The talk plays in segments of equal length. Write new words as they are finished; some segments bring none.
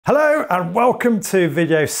Hello and welcome to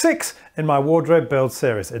video 6 in my wardrobe build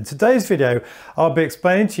series. In today's video, I'll be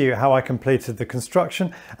explaining to you how I completed the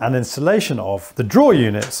construction and installation of the drawer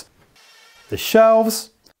units, the shelves,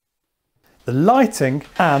 the lighting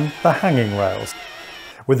and the hanging rails,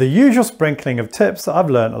 with the usual sprinkling of tips that I've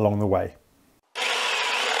learned along the way.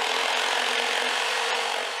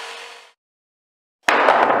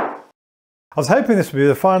 I was hoping this would be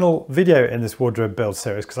the final video in this wardrobe build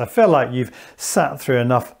series because I feel like you've sat through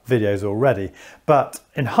enough videos already, but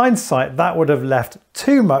in hindsight that would have left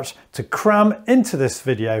too much to cram into this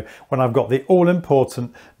video when I've got the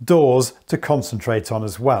all-important doors to concentrate on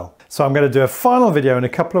as well. So I'm going to do a final video in a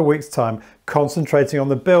couple of weeks' time concentrating on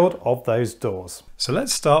the build of those doors. So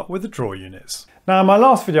let's start with the drawer units. Now in my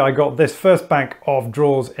last video I got this first bank of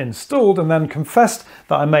drawers installed and then confessed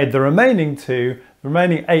that I made the remaining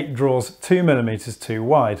 8 drawers 2mm too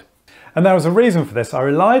wide. And there was a reason for this. I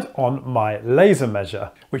relied on my laser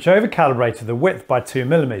measure, which over-calibrated the width by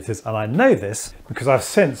 2mm, and I know this because I've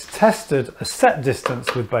since tested a set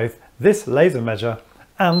distance with both this laser measure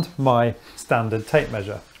and my standard tape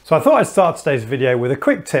measure. So I thought I'd start today's video with a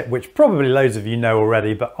quick tip which probably loads of you know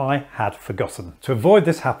already, but I had forgotten, to avoid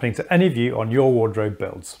this happening to any of you on your wardrobe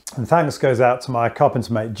builds. And thanks goes out to my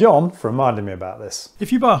carpenter mate John for reminding me about this.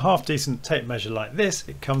 If you buy a half decent tape measure like this,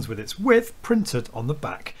 it comes with its width printed on the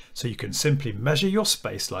back. So you can simply measure your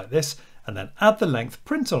space like this and then add the length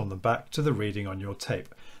printed on the back to the reading on your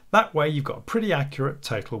tape. That way you've got a pretty accurate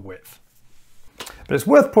total width. But it's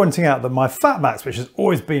worth pointing out that my Fatmax, which has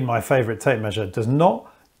always been my favourite tape measure, does not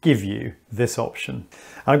give you this option.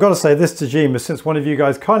 And I've got to say this to Jima, since one of you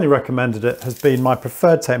guys kindly recommended it, has been my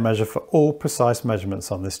preferred tape measure for all precise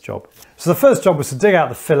measurements on this job. So the first job was to dig out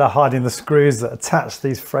the filler hiding the screws that attach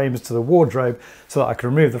these frames to the wardrobe so that I could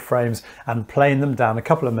remove the frames and plane them down a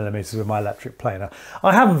couple of millimeters with my electric planer.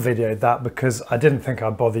 I haven't videoed that because I didn't think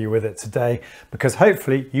I'd bother you with it today, because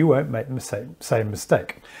hopefully you won't make the same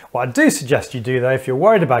mistake. What I do suggest you do though, if you're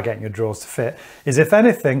worried about getting your drawers to fit, is if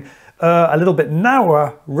anything, a little bit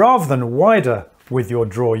narrower rather than wider with your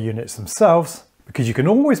drawer units themselves, because you can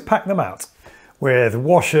always pack them out with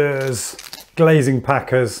washers, glazing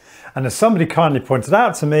packers, and as somebody kindly pointed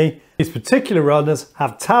out to me, these particular runners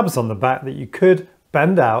have tabs on the back that you could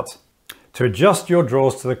bend out to adjust your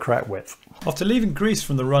drawers to the correct width. After leaving grease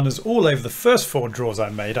from the runners all over the first 4 drawers I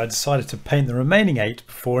made, I decided to paint the remaining 8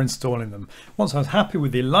 before installing them. Once I was happy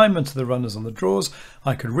with the alignment of the runners on the drawers,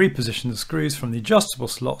 I could reposition the screws from the adjustable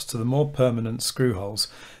slots to the more permanent screw holes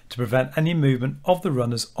to prevent any movement of the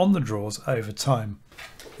runners on the drawers over time.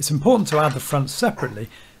 It's important to add the fronts separately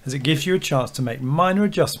as it gives you a chance to make minor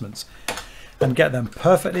adjustments and get them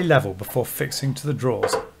perfectly level before fixing to the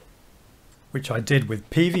drawers, which I did with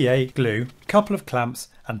PVA glue, a couple of clamps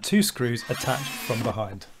and 2 screws attached from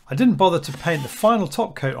behind. I didn't bother to paint the final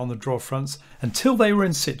top coat on the drawer fronts until they were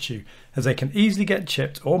in situ, as they can easily get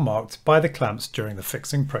chipped or marked by the clamps during the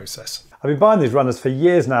fixing process. I've been buying these runners for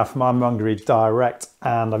years now from DIYte,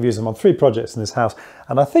 and I've used them on 3 projects in this house,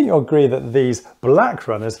 and I think you'll agree that these black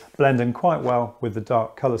runners blend in quite well with the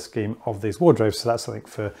dark colour scheme of these wardrobes, so that's something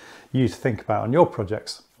for you to think about on your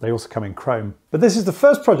projects. They also come in chrome. But this is the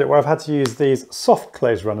first project where I've had to use these soft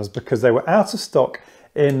close runners because they were out of stock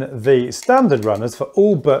in the standard runners for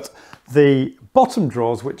all but the bottom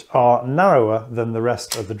drawers, which are narrower than the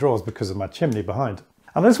rest of the drawers because of my chimney behind.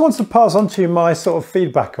 And I just wanted to pass on to you my sort of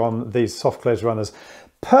feedback on these soft close runners.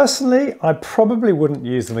 Personally, I probably wouldn't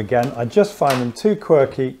use them again. I just find them too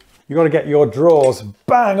quirky. You've got to get your drawers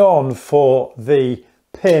bang on for the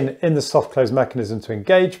pin in the soft close mechanism to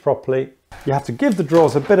engage properly. You have to give the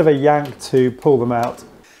drawers a bit of a yank to pull them out.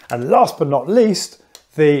 And last but not least,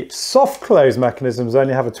 the soft close mechanisms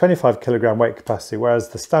only have a 25 kilogram weight capacity, whereas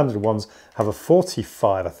the standard ones have a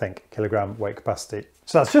 45, I think, kilogram weight capacity.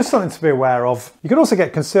 So that's just something to be aware of. You can also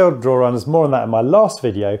get concealed drawer runners, more on that in my last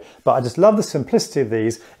video, but I just love the simplicity of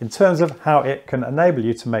these in terms of how it can enable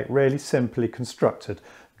you to make really simply constructed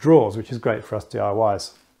drawers, which is great for us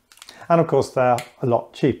DIYs. And of course, they're a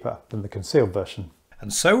lot cheaper than the concealed version.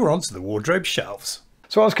 And so we're on to the wardrobe shelves.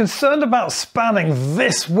 So I was concerned about spanning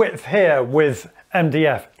this width here with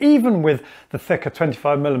MDF, even with the thicker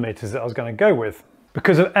 25mm that I was going to go with,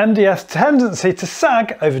 because of MDF's tendency to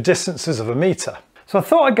sag over distances of 1 metre. So I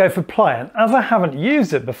thought I'd go for ply, and as I haven't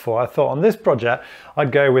used it before, I thought on this project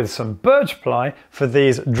I'd go with some birch ply for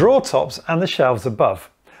these drawer tops and the shelves above,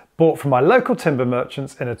 bought from my local timber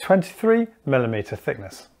merchants in a 23mm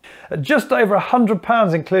thickness. At just over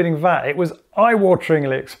 £100 including VAT, it was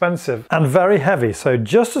eye-wateringly expensive and very heavy, so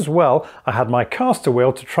just as well I had my caster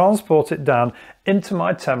wheel to transport it down into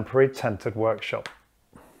my temporary tented workshop.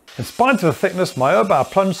 In spite of the thickness, my Urbau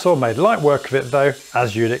plunge saw made light work of it though,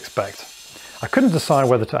 as you'd expect. I couldn't decide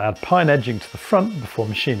whether to add pine edging to the front before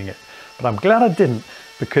machining it, but I'm glad I didn't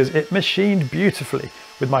because it machined beautifully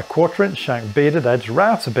with my 1/4" shank beaded edge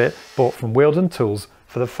router bit bought from Weldon Tools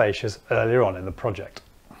for the fascias earlier on in the project.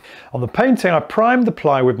 On the painting, I primed the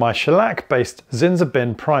ply with my shellac-based Zinsser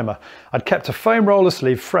bin primer. I'd kept a foam roller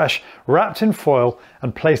sleeve fresh, wrapped in foil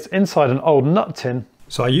and placed inside an old nut tin.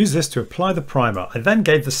 So I used this to apply the primer. I then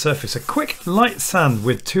gave the surface a quick light sand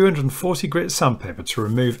with 240 grit sandpaper to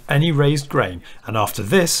remove any raised grain, and after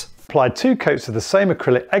this, applied 2 coats of the same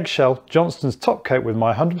acrylic eggshell Johnston's top coat with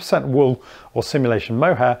my 100% wool or simulation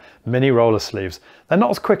mohair mini roller sleeves. They're not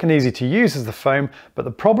as quick and easy to use as the foam, but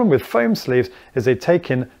the problem with foam sleeves is they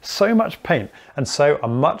take in so much paint and so are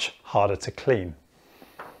much harder to clean.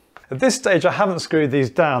 At this stage I haven't screwed these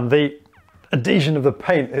down. The adhesion of the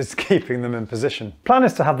paint is keeping them in position. Plan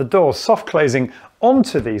is to have the doors soft closing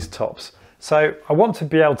onto these tops, so I want to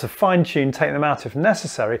be able to fine tune, take them out if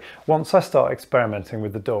necessary once I start experimenting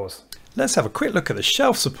with the doors. Let's have a quick look at the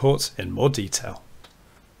shelf supports in more detail.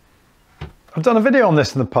 I've done a video on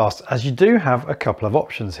this in the past, as you do have a couple of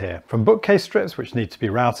options here, from bookcase strips which need to be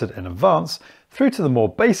routed in advance through to the more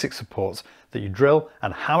basic supports that you drill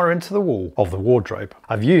and hammer into the wall of the wardrobe.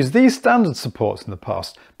 I've used these standard supports in the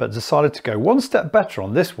past, but decided to go one step better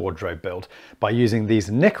on this wardrobe build by using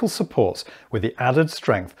these nickel supports with the added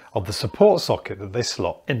strength of the support socket that they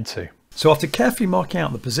slot into. So after carefully marking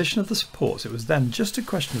out the position of the supports, it was then just a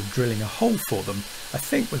question of drilling a hole for them, I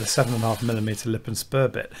think with a 7.5mm lip and spur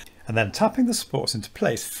bit, and then tapping the supports into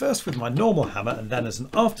place, first with my normal hammer and then as an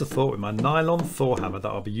afterthought with my nylon Thor hammer that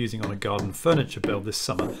I'll be using on a garden furniture build this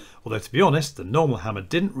summer, although to be honest, the normal hammer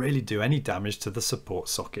didn't really do any damage to the support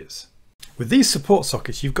sockets. With these support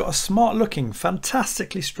sockets, you've got a smart looking,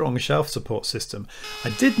 fantastically strong shelf support system. I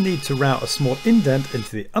did need to route a small indent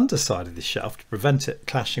into the underside of the shelf to prevent it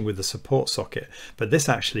clashing with the support socket, but this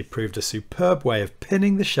actually proved a superb way of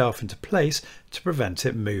pinning the shelf into place to prevent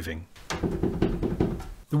it moving.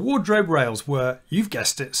 The wardrobe rails were, you've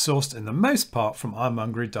guessed it, sourced in the most part from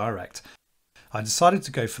Ironmongery Direct. I decided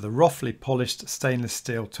to go for the roughly polished stainless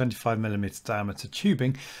steel 25mm diameter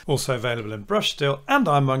tubing, also available in brushed steel, and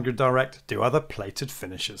Ironmongery Direct do other plated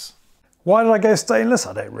finishes. Why did I go stainless?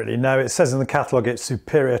 I don't really know. It says in the catalogue it's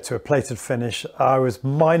superior to a plated finish. I was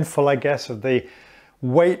mindful, I guess, of the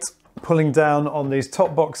weight pulling down on these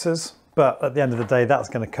top boxes, but at the end of the day that's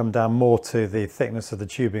going to come down more to the thickness of the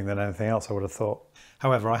tubing than anything else, I would have thought.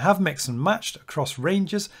 However, I have mixed and matched across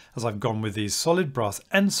ranges as I've gone with these solid brass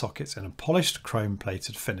end sockets in a polished chrome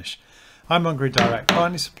plated finish. Ironmongery Direct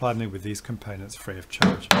kindly supplied me with these components free of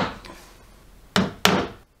charge.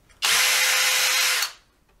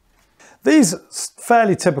 These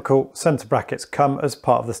fairly typical centre brackets come as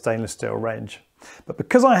part of the stainless steel range, but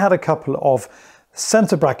because I had a couple of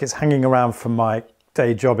centre brackets hanging around from my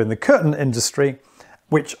day job in the curtain industry,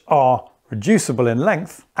 which are reducible in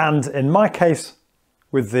length, and in my case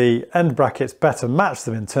with the end brackets better match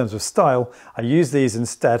them in terms of style, I used these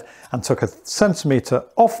instead and took 1 centimetre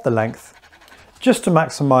off the length just to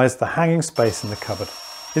maximise the hanging space in the cupboard.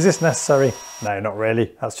 Is this necessary? No, not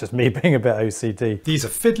really. That's just me being a bit OCD. These are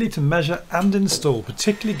fiddly to measure and install,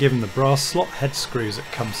 particularly given the brass slot head screws that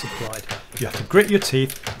come supplied. You have to grit your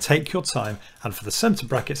teeth, take your time, and for the centre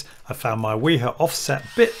brackets, I found my Weha offset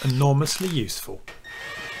bit enormously useful.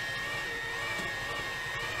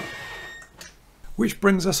 Which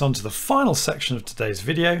brings us on to the final section of today's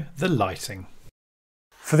video, the lighting.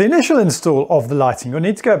 For the initial install of the lighting, you'll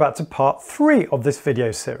need to go back to part 3 of this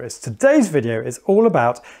video series. Today's video is all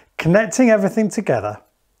about connecting everything together,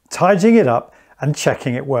 tidying it up and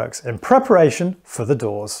checking it works in preparation for the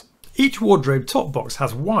doors. Each wardrobe top box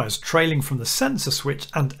has wires trailing from the sensor switch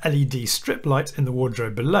and LED strip light in the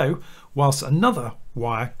wardrobe below, whilst another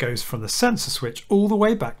wire goes from the sensor switch all the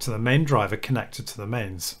way back to the main driver connected to the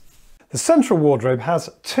mains. The central wardrobe has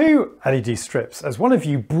 2 LED strips, as one of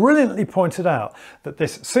you brilliantly pointed out that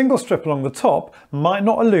this single strip along the top might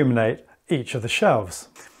not illuminate each of the shelves.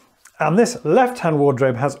 And this left-hand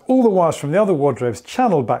wardrobe has all the wires from the other wardrobes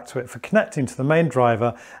channeled back to it for connecting to the main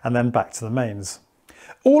driver and then back to the mains.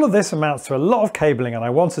 All of this amounts to a lot of cabling, and I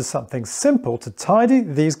wanted something simple to tidy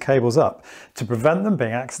these cables up to prevent them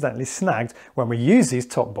being accidentally snagged when we use these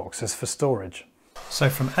top boxes for storage. So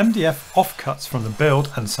from MDF offcuts from the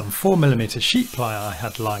build and some 4mm sheet ply I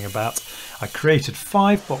had lying about, I created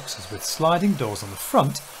 5 boxes with sliding doors on the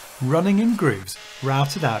front, running in grooves,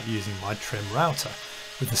 routed out using my trim router,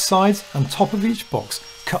 with the sides and top of each box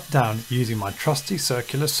cut down using my trusty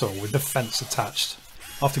circular saw with the fence attached.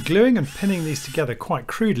 After gluing and pinning these together quite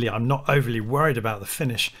crudely, I'm not overly worried about the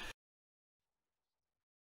finish.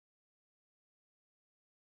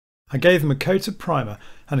 I gave them a coat of primer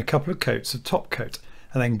and a couple of coats of top coat,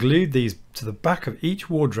 and then glued these to the back of each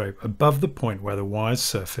wardrobe above the point where the wires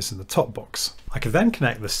surface in the top box. I could then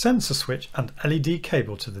connect the sensor switch and LED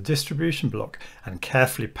cable to the distribution block and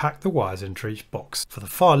carefully pack the wires into each box. For the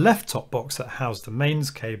far left top box that housed the mains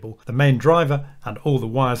cable, the main driver and all the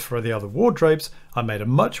wires for the other wardrobes, I made a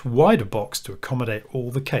much wider box to accommodate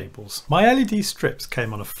all the cables. My LED strips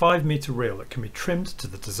came on a 5-meter reel that can be trimmed to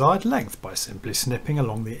the desired length by simply snipping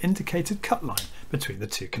along the indicated cut line between the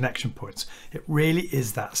two connection points. It really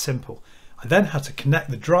is that simple. I then had to connect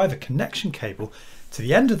the driver connection cable to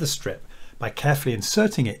the end of the strip by carefully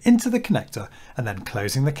inserting it into the connector and then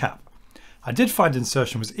closing the cap. I did find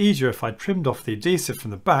insertion was easier if I trimmed off the adhesive from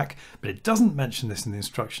the back, but it doesn't mention this in the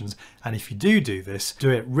instructions, and if you do this, do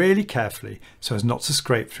it really carefully so as not to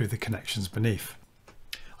scrape through the connections beneath.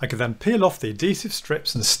 I could then peel off the adhesive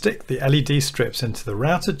strips and stick the LED strips into the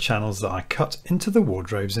routed channels that I cut into the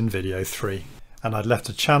wardrobes in video 3. And I'd left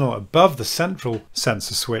a channel above the central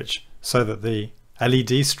sensor switch so that the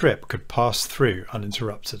LED strip could pass through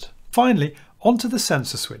uninterrupted. Finally, onto the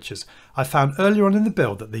sensor switches. I found earlier on in the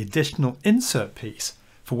build that the additional insert piece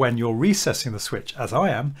for when you're recessing the switch, as I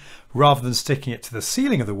am, rather than sticking it to the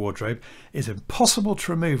ceiling of the wardrobe, is impossible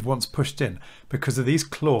to remove once pushed in because of these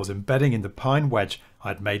claws embedding in the pine wedge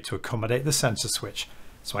I'd made to accommodate the sensor switch.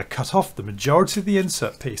 So I cut off the majority of the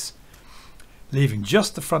insert piece, leaving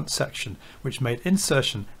just the front section, which made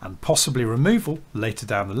insertion and possibly removal later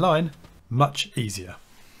down the line much easier.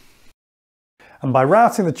 And by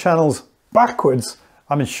routing the channels backwards,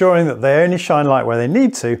 I'm ensuring that they only shine light where they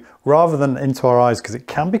need to rather than into our eyes, because it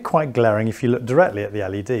can be quite glaring if you look directly at the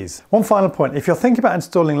LEDs. One final point, if you're thinking about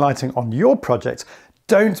installing lighting on your project,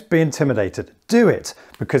 don't be intimidated. Do it,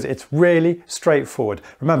 because it's really straightforward.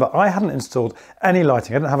 Remember, I hadn't installed any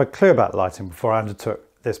lighting. I didn't have a clue about lighting before I undertook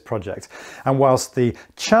this project. And whilst the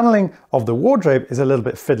channeling of the wardrobe is a little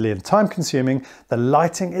bit fiddly and time consuming, the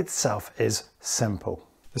lighting itself is simple.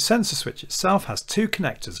 The sensor switch itself has two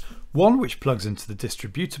connectors, one which plugs into the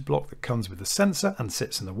distributor block that comes with the sensor and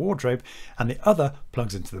sits in the wardrobe, and the other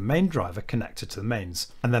plugs into the main driver connected to the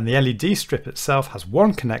mains. And then the LED strip itself has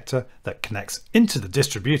one connector that connects into the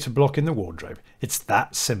distributor block in the wardrobe. It's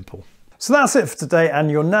that simple. So that's it for today,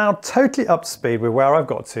 and you're now totally up to speed with where I've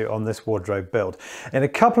got to on this wardrobe build. In a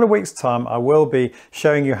couple of weeks' time, I will be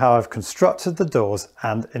showing you how I've constructed the doors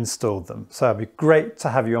and installed them. So it'd be great to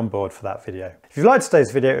have you on board for that video. If you liked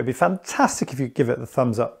today's video, it would be fantastic if you give it the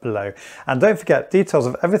thumbs up below. And don't forget, details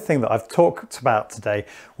of everything that I've talked about today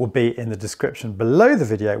will be in the description below the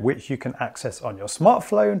video, which you can access on your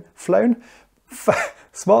smartphone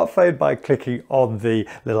by clicking on the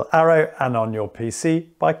little arrow, and on your PC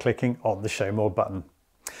by clicking on the Show More button.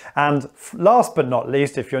 And last but not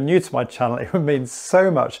least, if you're new to my channel, it would mean so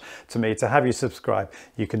much to me to have you subscribe.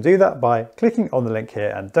 You can do that by clicking on the link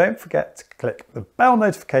here, and don't forget to click the bell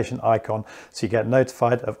notification icon so you get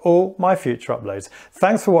notified of all my future uploads.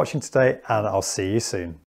 Thanks for watching today, and I'll see you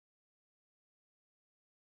soon.